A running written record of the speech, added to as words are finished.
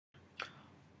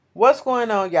What's going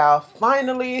on, y'all?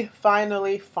 Finally,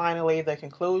 the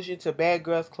conclusion to Bad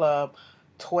Girls Club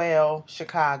 12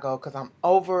 Chicago, because I'm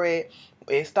over it.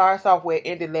 It starts off where it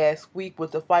ended last week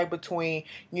with the fight between,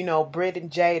 Britt and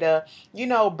Jada.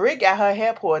 Britt got her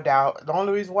hair pulled out. The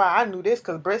only reason why I knew this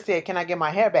because Britt said, "Can I get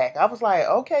my hair back?" I was like,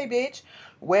 okay, bitch.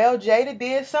 Well, Jada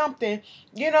did something,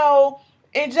 you know.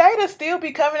 And Jada still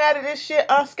be coming out of this shit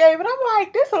unscathed. And I'm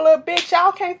like, this a little bitch.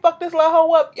 Y'all can't fuck this little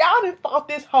hoe up. Y'all done fought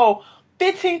this hoe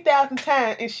 15,000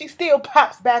 times and she still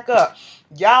pops back up.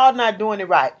 Y'all not doing it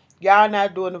right. Y'all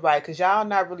not doing it right because y'all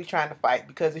not really trying to fight.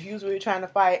 Because if you was really trying to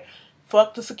fight,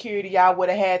 fuck the security. Y'all would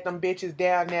have had them bitches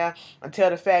down there until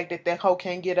the fact that that hoe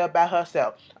can't get up by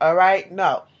herself. Alright?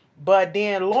 No. But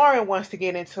then Lauren wants to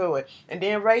get into it. And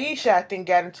then Raisha, I think,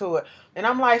 got into it. And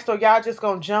I'm like, so y'all just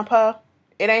gonna jump her?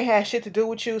 It ain't had shit to do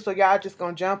with you, so y'all just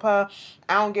gonna jump her?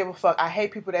 I don't give a fuck. I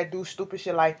hate people that do stupid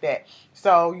shit like that.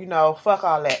 So, fuck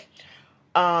all that.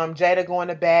 Jada going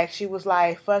to back. She was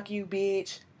like, "Fuck you,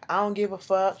 bitch. I don't give a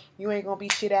fuck. You ain't gonna be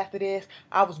shit after this.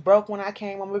 I was broke when I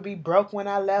came. I'm gonna be broke when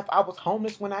I left. I was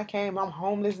homeless when I came. I'm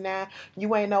homeless now.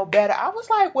 You ain't no better." I was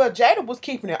like, well, Jada was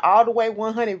keeping it all the way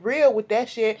 100 real with that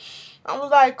shit. I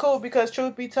was like, cool, because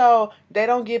truth be told, they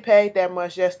don't get paid that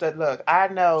much just to look. I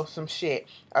know some shit,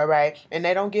 all right? And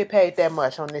they don't get paid that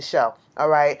much on this show, all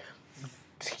right?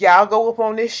 Y'all go up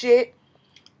on this shit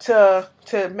to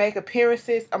make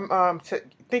appearances, to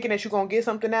thinking that you're gonna get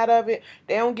something out of it.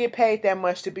 They don't get paid that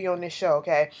much to be on this show,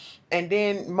 okay? And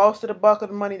then most of the bulk of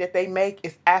the money that they make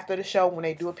is after the show when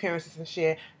they do appearances and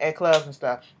shit at clubs and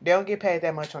stuff. They don't get paid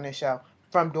that much on this show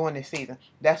from doing this season.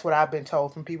 That's what I've been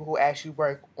told from people who actually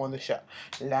work on the show.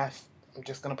 I'm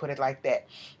just gonna put it like that.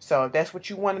 So if that's what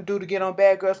you want to do to get on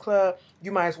Bad Girls Club,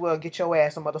 you might as well get your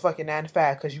ass a motherfucking 9 to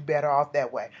 5 because you better off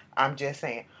that way. I'm just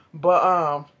saying. But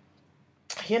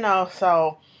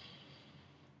so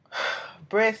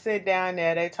Britt sit down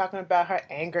there, they talking about her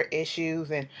anger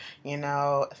issues, and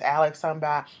Alex talking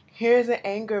about, here's an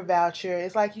anger voucher.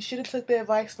 It's like you should have took the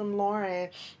advice from Lauren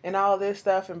and all this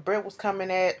stuff. And Britt was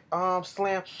coming at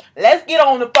Slim. Let's get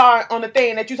on the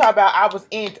thing that you talk about. I was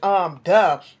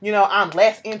dumb. I'm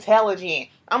less intelligent.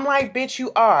 I'm like, bitch,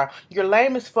 you are. You're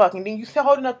lame as fuck. And then you still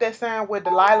holding up that sign where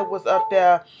Delilah was up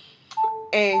there,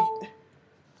 and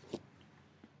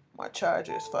my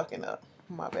charger is fucking up.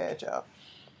 My bad, y'all.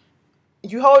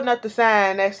 You holding up the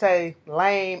sign that say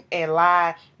lame and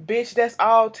lie. Bitch, that's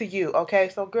all to you, okay?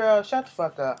 So, girl, shut the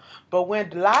fuck up. But when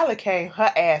Delilah came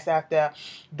her ass out there,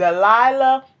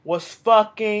 Delilah was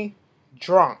fucking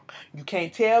drunk. You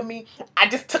can't tell me. I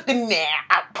just took a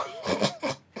nap.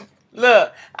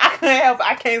 Look,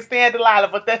 I can't stand Delilah,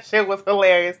 but that shit was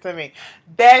hilarious to me.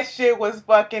 That shit was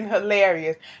fucking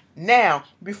hilarious. Now,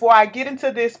 before I get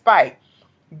into this fight,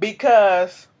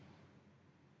 because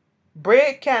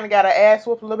Britt kind of got her ass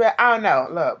whooped a little bit. I don't know.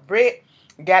 Look, Britt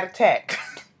got attacked.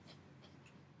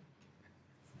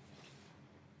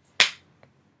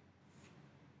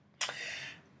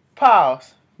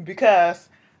 Pause. Because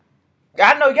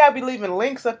I know y'all be leaving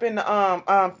links up in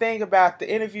the thing about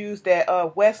the interviews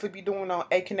that Wesley be doing on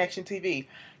A Connection TV.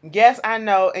 Yes, I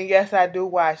know, and yes, I do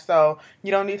watch. So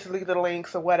you don't need to leave the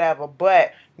links or whatever.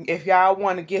 But if y'all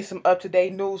want to get some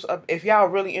up-to-date news, if y'all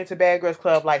really into Bad Girls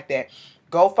Club like that,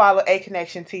 go follow A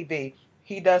Connection TV.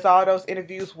 He does all those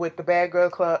interviews with the Bad Girl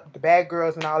Club, the Bad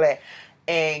Girls, and all that.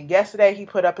 And yesterday he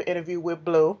put up an interview with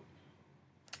Blue.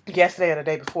 Yesterday or the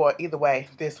day before, either way,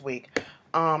 this week.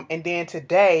 And then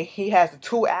today he has a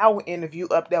 2-hour interview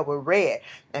up there with Red.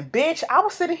 And bitch, I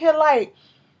was sitting here like,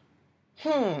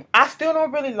 I still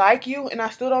don't really like you, and I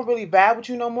still don't really vibe with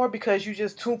you no more because you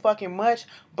just too fucking much.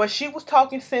 But she was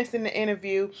talking sense in the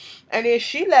interview, and then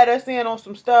she let us in on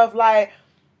some stuff like,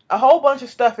 a whole bunch of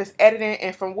stuff is editing,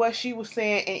 and from what she was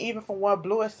saying, and even from what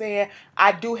Blue is saying,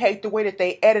 I do hate the way that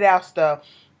they edit out stuff,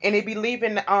 and it be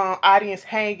leaving the audience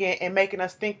hanging and making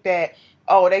us think that,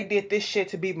 oh, they did this shit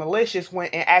to be malicious, when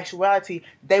in actuality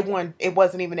it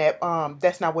wasn't even that.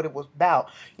 That's not what it was about.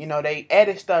 They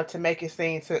edit stuff to make it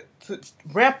seem to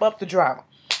ramp up the drama,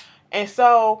 and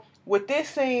so with this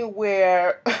scene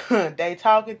where they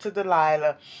talking to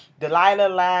Delilah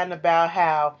lying about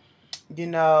how, you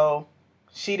know.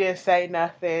 She didn't say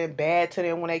nothing bad to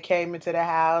them when they came into the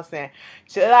house. And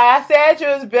she like, I said you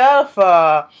was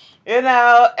beautiful. And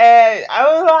I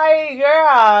was like,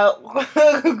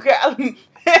 girl,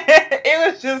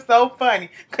 it was just so funny.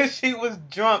 Because she was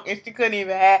drunk and she couldn't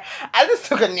even have. I just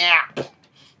took a nap.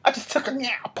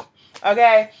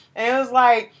 Okay? And it was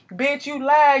like, bitch, you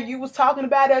lied. You was talking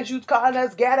about us. You was calling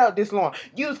us ghetto this long.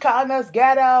 You was calling us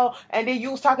ghetto. And then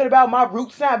you was talking about my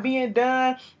roots not being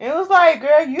done. And it was like,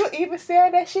 girl, you even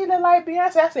said that she looked like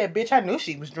Beyonce. I said, bitch, I knew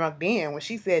she was drunk then when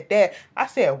she said that. I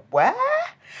said, what?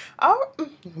 Oh,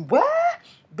 what?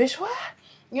 Bitch, what?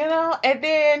 You know? And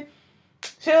then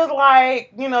she was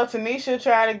like, you know, Tanisha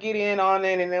trying to get in on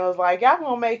it. And it was like, y'all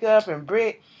gonna make up. And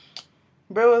Britt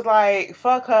was like,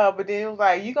 fuck her, but then it was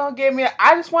like, you gonna give me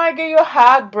I just want to give you a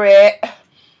hug, Britt.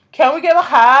 Can we give a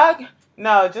hug?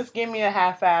 No, just give me a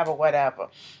high five or whatever.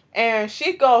 And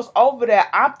she goes over there.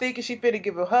 I'm thinking she finna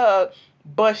give a hug,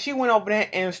 but she went over there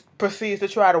and proceeds to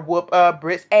try to whoop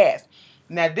Britt's ass.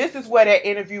 Now, this is where that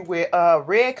interview with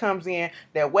Red comes in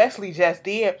that Wesley just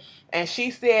did. And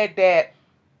she said that,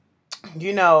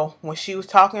 you know, when she was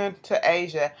talking to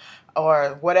Asia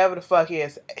or whatever the fuck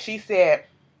is, she said,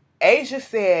 Asia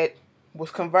said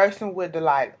was conversing with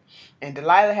Delilah, and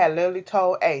Delilah had literally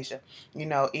told Asia, you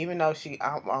know, even though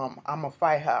I'm gonna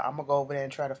fight her, I'm gonna go over there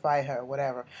and try to fight her,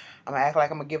 whatever. I'm gonna act like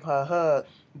I'm gonna give her a hug,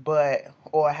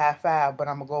 or a high five, but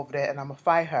I'm gonna go over there and I'm gonna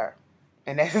fight her,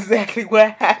 and that's exactly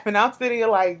what happened. I'm sitting here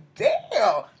like,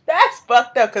 damn, that's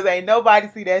fucked up, cause ain't nobody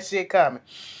see that shit coming.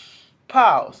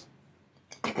 Pause.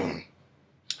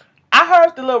 I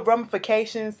heard the little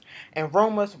ramifications and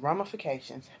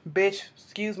ramifications. Bitch,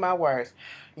 excuse my words.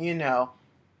 You know,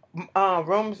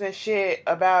 rumors and shit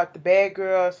about the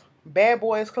bad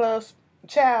boys clubs.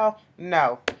 Child,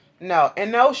 no,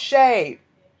 and no shade.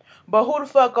 But who the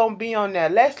fuck gonna be on there?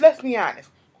 Let's be honest.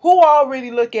 Who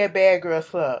already look at Bad Girls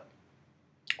Club?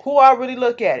 Who already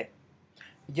look at it?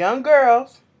 Young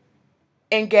girls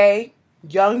and gay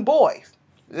young boys.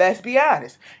 Let's be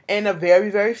honest. And a very,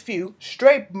 very few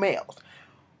straight males.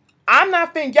 I'm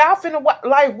not finna, y'all finna,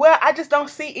 like, well, I just don't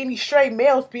see any straight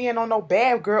males being on no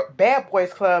bad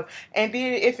boys club. And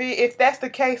then if that's the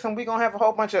case, and we gonna have a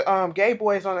whole bunch of gay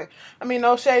boys on it, I mean,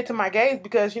 no shade to my gays,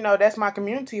 because, you know, that's my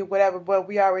community or whatever, but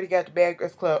we already got the bad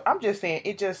girls club. I'm just saying,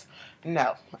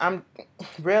 no, I'm,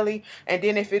 really? And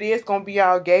then if it is gonna be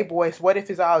all gay boys, what if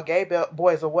it's all gay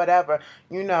boys or whatever,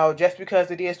 you know, just because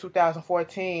it is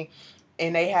 2014,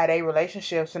 and they had a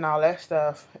relationships and all that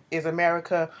stuff, is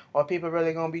America or people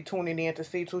really gonna be tuning in to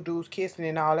see two dudes kissing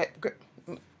and all that?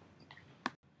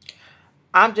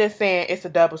 I'm just saying it's a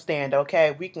double stand,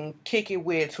 okay? We can kick it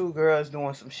with two girls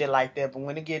doing some shit like that, but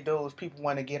when it get those, people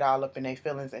want to get all up in their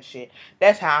feelings and shit.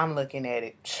 That's how I'm looking at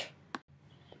it.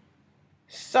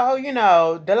 So, you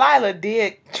know, Delilah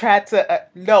did try to,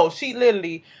 no,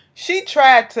 she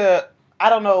tried to, I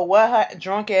don't know what her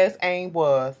drunk ass aim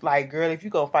was. Like, girl, if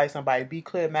you go fight somebody, be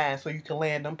clear mind so you can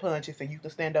land them punches and you can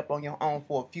stand up on your own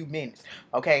for a few minutes.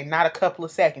 Okay, not a couple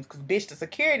of seconds. Because, bitch, the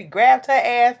security grabbed her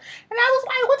ass. And I was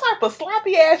like, what type of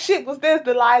sloppy ass shit was this,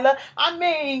 Delilah? I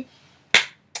mean,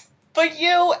 for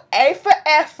you, A for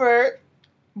effort,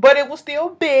 but it was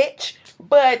still bitch.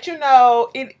 But, you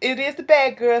know, it is the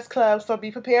Bad Girls Club, so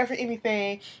be prepared for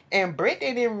anything. And Britt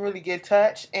didn't really get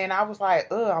touched. And I was like,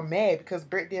 ugh, I'm mad because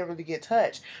Britt didn't really get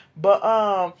touched.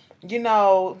 But, you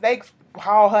know, they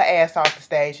haul her ass off the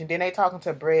stage. And then they talking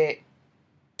to Britt.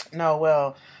 No,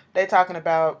 well, they talking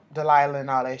about Delilah and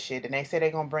all that shit. And they said they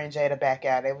gonna bring Jada back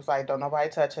out. It was like, don't nobody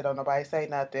touch her. Don't nobody say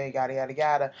nothing. Yada, yada,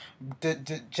 yada.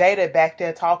 Jada back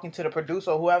there talking to the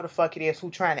producer or whoever the fuck it is who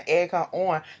trying to egg her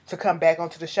on to come back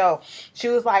onto the show. She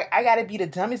was like, I gotta be the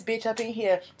dumbest bitch up in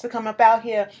here to come up out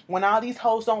here when all these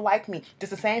hoes don't like me.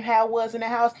 Just the same how it was in the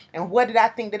house. And what did I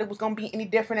think that it was gonna be any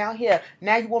different out here?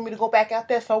 Now you want me to go back out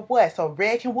there, so what? So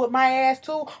Red can whip my ass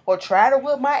too? Or try to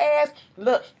whip my ass?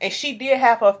 Look, and she did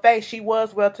have her face. She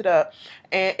was welted up.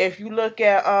 And if you look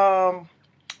at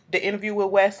the interview with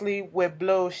Wesley with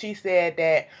Blue, she said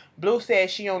that Blue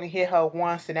said she only hit her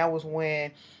once, and that was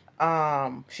when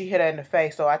she hit her in the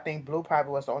face. So I think Blue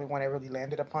probably was the only one that really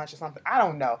landed a punch or something. I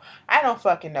don't know. I don't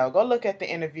fucking know. Go look at the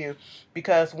interview,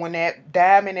 because when that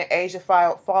Diamond and Asia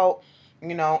fought,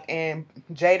 you know, and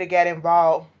Jada got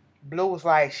involved, Blue was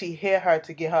like, she hit her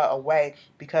to get her away,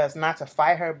 because not to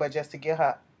fight her, but just to get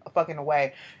her fucking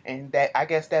away. And that, I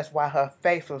guess that's why her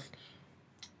face was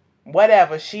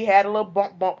whatever. She had a little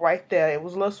bump right there. It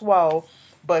was a little swole.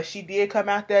 But she did come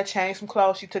out there, change some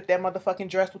clothes. She took that motherfucking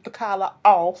dress with the collar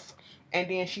off. And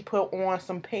then she put on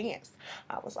some pants.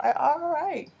 I was like, all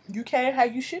right. You came how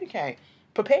you should have came.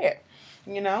 Prepared.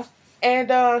 You know?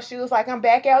 And she was like, I'm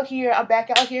back out here.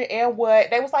 And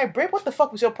what? They was like, Britt, what the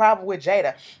fuck was your problem with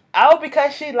Jada? Oh,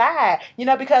 because she lied. You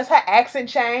know, because her accent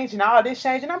changed and all this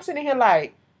changed. And I'm sitting here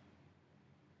like,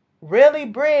 really,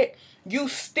 Britt? You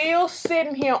still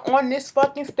sitting here on this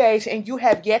fucking stage and you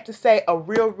have yet to say a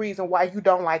real reason why you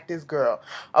don't like this girl.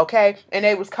 Okay? And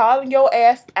they was calling your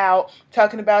ass out,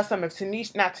 talking about some if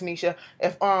Tanisha, not Tanisha,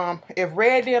 if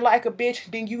Red didn't like a bitch,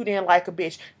 then you didn't like a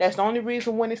bitch. That's the only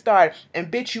reason when it started.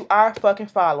 And bitch, you are fucking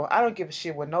following. I don't give a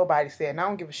shit what nobody said, and I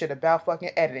don't give a shit about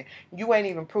fucking editing. You ain't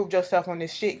even proved yourself on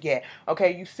this shit yet.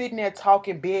 Okay? You sitting there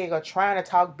talking big or trying to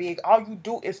talk big. All you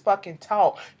do is fucking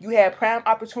talk. You had prime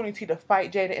opportunity to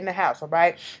fight Jada in the house,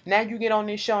 alright? Now you get on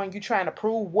this show and you trying to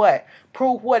prove what?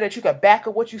 Prove what? That you can back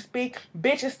up what you speak?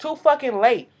 Bitch, it's too fucking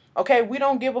late. Okay, we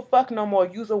don't give a fuck no more.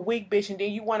 You's a weak bitch, and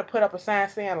then you want to put up a sign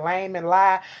saying lame and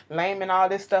lie, lame and all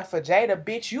this stuff for Jada.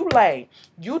 Bitch, you lame.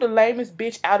 You the lamest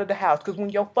bitch out of the house. Because when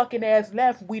your fucking ass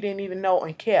left, we didn't even know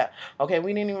and care. Okay,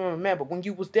 we didn't even remember. When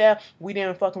you was there, we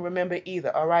didn't fucking remember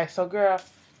either. Alright, so girl,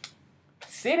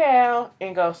 sit down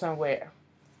and go somewhere.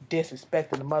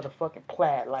 Disrespecting the motherfucking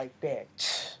plaid like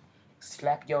that.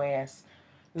 Slap your ass.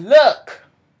 Look,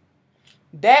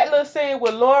 that little scene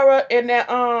with Laura in that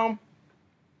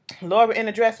Laura in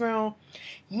the dressing room,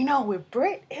 you know, with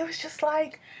Britt, it was just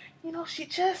like, you know,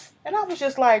 and I was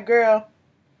just like, girl,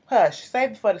 hush,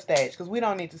 save it for the stage, because we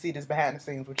don't need to see this behind the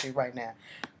scenes with you right now.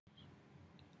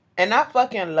 And I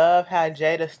fucking love how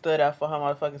Jada stood up for her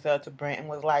motherfucking self to Brent and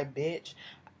was like, bitch,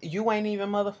 you ain't even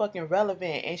motherfucking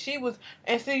relevant. And she was,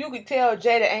 and see, you could tell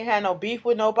Jada ain't had no beef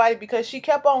with nobody because she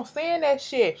kept on saying that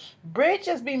shit. Britt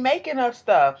just be making up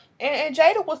stuff. And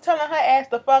Jada was telling her ass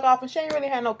to fuck off and she ain't really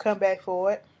had no comeback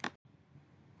for it.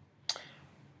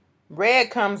 Red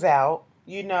comes out,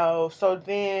 you know, so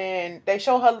then they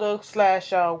show her little slash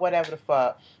show, whatever the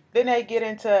fuck. Then they get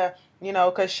into, you know,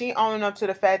 because she owning up to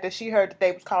the fact that she heard that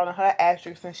they was calling her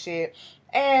actress and shit.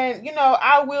 And, you know,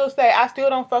 I will say I still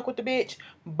don't fuck with the bitch.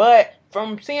 But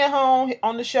from seeing her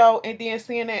on the show and then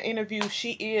seeing that interview,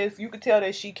 you could tell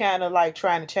that she kind of like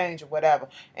trying to change or whatever.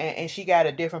 And she got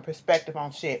a different perspective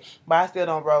on shit. But I still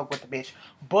don't roll with the bitch.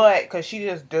 But, because she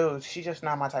just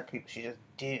not my type of people. She just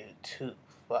do too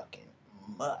fucking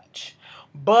much.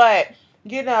 But,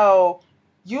 you know,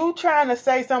 you trying to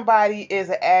say somebody is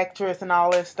an actress and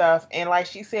all this stuff, and like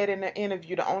she said in the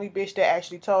interview, the only bitch that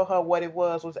actually told her what it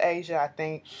was Asia, I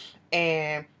think,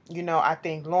 and, you know, I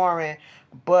think Lauren,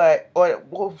 or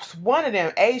one of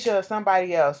them, Asia or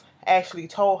somebody else, actually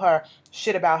told her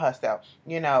shit about herself,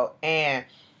 you know, and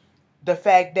the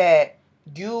fact that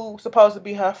you supposed to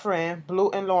be her friend, Blue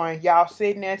and Lauren, y'all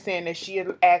sitting there saying that she is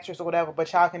an actress or whatever,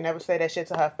 but y'all can never say that shit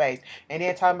to her face. And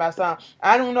then talking about something,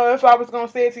 I don't know if I was going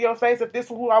to say it to your face, if this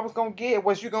was who I was going to get,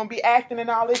 was you going to be acting and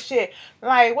all this shit.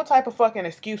 Like, what type of fucking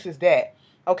excuse is that?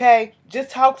 Okay? Just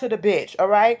talk to the bitch,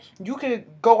 alright? You could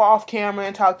go off camera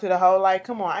and talk to the hoe. Like,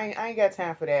 come on, I ain't got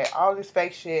time for that. All this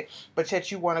fake shit, but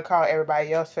yet you want to call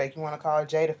everybody else fake. You want to call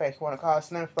Jada fake. You want to call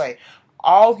Slim fake.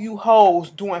 All you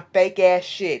hoes doing fake ass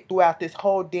shit throughout this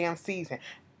whole damn season.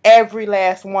 Every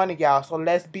last one of y'all. So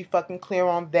let's be fucking clear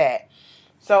on that.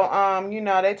 So, you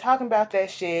know, they talking about that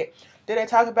shit. Then they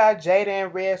talk about Jada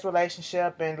and Red's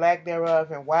relationship and lack thereof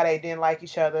and why they didn't like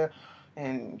each other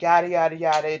and yada yada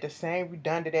yada. The same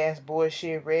redundant ass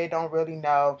bullshit. Red don't really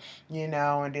know, you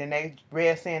know, and then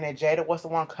Red saying that Jada was the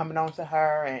one coming on to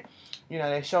her, and, you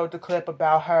know, they showed the clip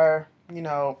about her, you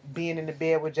know, being in the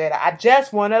bed with Jada. I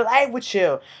just want to lay with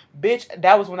you. Bitch,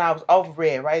 that was when I was over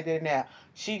Red, right there and there.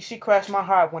 She crushed my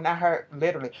heart when I heard,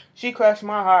 literally, she crushed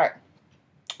my heart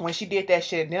when she did that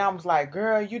shit. And then I was like,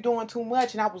 girl, you doing too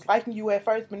much. And I was liking you at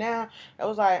first, but now it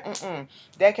was like,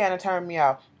 that kind of turned me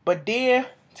off. But then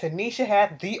Tanisha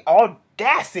had the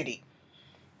audacity.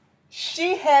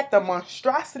 She had the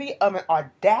monstrosity of an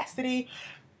audacity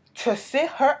to sit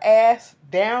her ass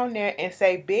down there and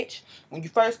say, bitch, when you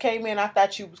first came in, I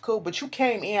thought you was cool, but you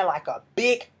came in like a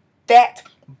big, fat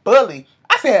bully.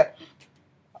 I said,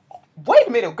 wait a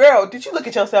minute, girl, did you look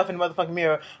at yourself in the motherfucking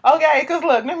mirror? Okay, because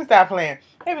look, let me stop playing.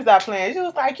 She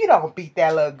was like, you don't beat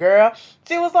that little girl.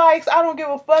 She was like, I don't give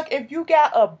a fuck if you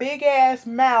got a big ass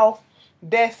mouth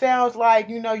that sounds like,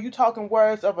 you know, you talking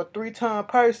words of a 3-ton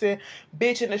person,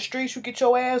 bitch, in the streets, you get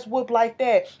your ass whooped like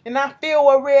that. And I feel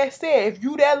what Red said. If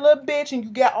you that little bitch and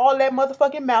you got all that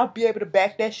motherfucking mouth, be able to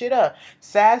back that shit up.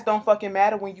 Size don't fucking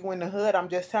matter when you in the hood. I'm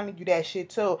just telling you that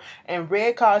shit too. And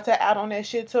Red called her out on that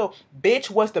shit too. Bitch,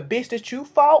 was the bitch that you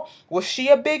fought, was she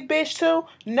a big bitch too?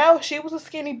 No, she was a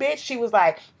skinny bitch. She was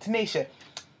like, Tanisha,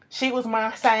 she was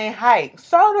my same height.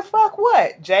 So the fuck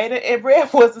what? Jada and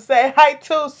Red was the same height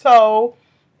too. So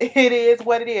it is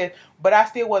what it is. But I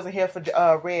still wasn't here for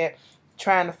Red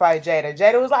trying to fight Jada.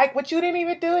 Jada was like, but you didn't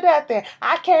even do that then.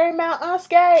 I carried him out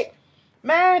unscathed.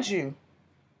 Mind you,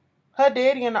 her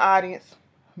daddy in the audience,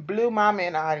 Blue mama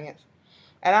in the audience.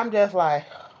 And I'm just like,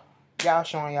 Y'all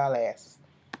showing y'all asses.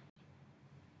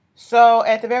 So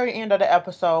at the very end of the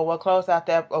episode, we'll close out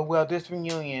this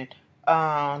reunion.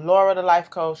 Laura, the life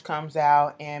coach, comes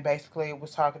out and basically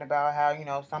was talking about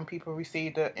how, some people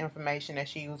received the information that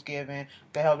she was given,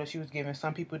 the help that she was given.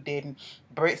 Some people didn't.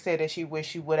 Britt said that she wished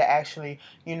she would have actually,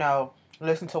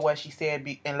 listened to what she said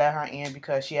and let her in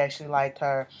because she actually liked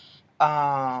her.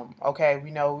 Okay,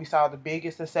 we saw the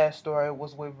biggest success story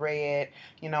was with Red,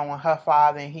 when her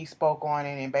father and he spoke on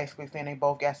it and basically saying they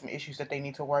both got some issues that they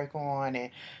need to work on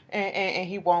and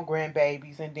he want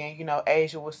grandbabies. And then,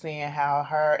 Asia was saying how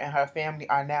her and her family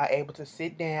are now able to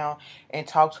sit down and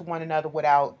talk to one another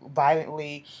without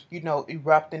violently,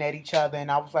 erupting at each other.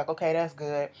 And I was like, okay, that's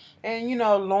good. And,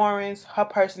 Lawrence, her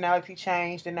personality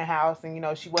changed in the house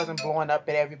and, she wasn't blowing up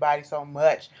at everybody so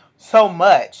much.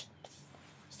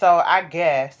 So I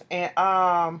guess.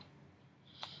 And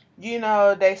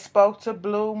they spoke to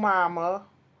Blue Mama.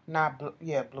 Not Blue,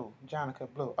 yeah, Blue. Jonica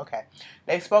Blue. Okay.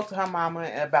 They spoke to her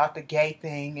mama about the gay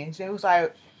thing and she was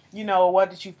like,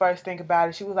 what did you first think about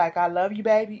it? She was like, I love you,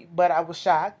 baby, but I was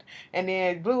shocked. And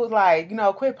then Blue was like,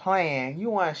 quit playing.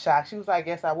 You weren't shocked. She was like,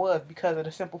 yes, I was, because of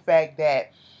the simple fact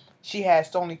that she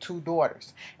has only 2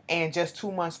 daughters. And just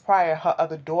 2 months prior, her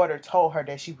other daughter told her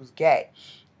that she was gay.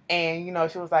 And,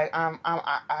 she was like,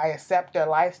 I accept their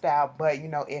lifestyle, but,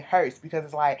 it hurts because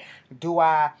it's like,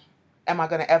 am I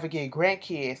going to ever get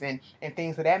grandkids and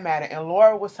things of that matter? And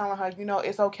Laura was telling her,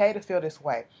 it's okay to feel this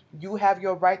way. You have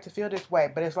your right to feel this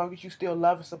way, but as long as you still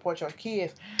love and support your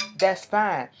kids, that's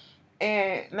fine.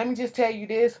 And let me just tell you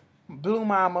this, Blue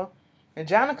Mama, and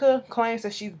Jonica claims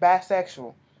that she's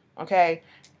bisexual, okay?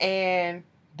 And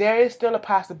there is still a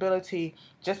possibility,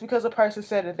 just because a person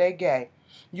said that they're gay,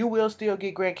 you will still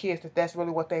get grandkids if that's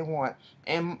really what they want.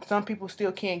 And some people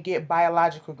still can't get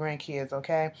biological grandkids,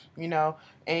 okay?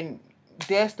 And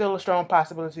there's still a strong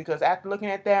possibility because after looking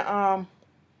at that, I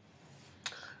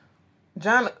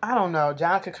don't know,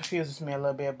 Jonica confuses me a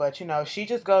little bit, but she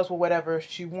just goes with whatever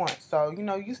she wants. So,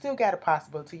 you still got a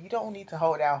possibility. You don't need to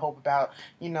hold out hope about,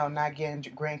 not getting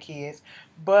grandkids.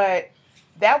 But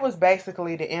that was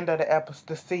basically the end of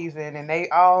the season, and they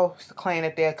all claim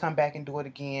that they'll come back and do it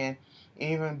again.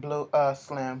 Even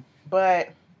Slim. But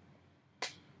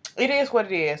it is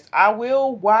what it is. I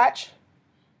will watch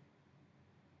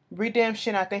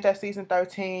Redemption. I think that's season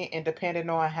 13, and depending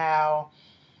on how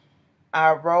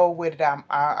I roll with it,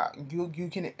 you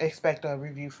can expect a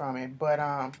review from it. But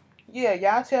yeah,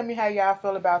 y'all tell me how y'all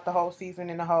feel about the whole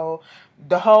season and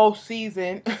the whole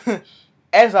season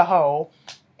as a whole,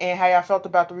 and how y'all felt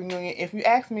about the reunion. If you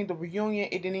ask me, the reunion,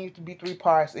 it didn't need to be 3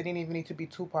 parts. It didn't even need to be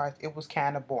 2 parts. It was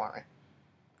kind of boring.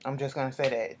 I'm just gonna say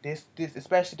that. This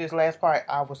especially this last part,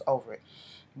 I was over it.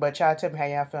 But y'all tell me how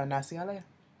y'all feel, and I'll see y'all later.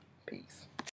 Peace.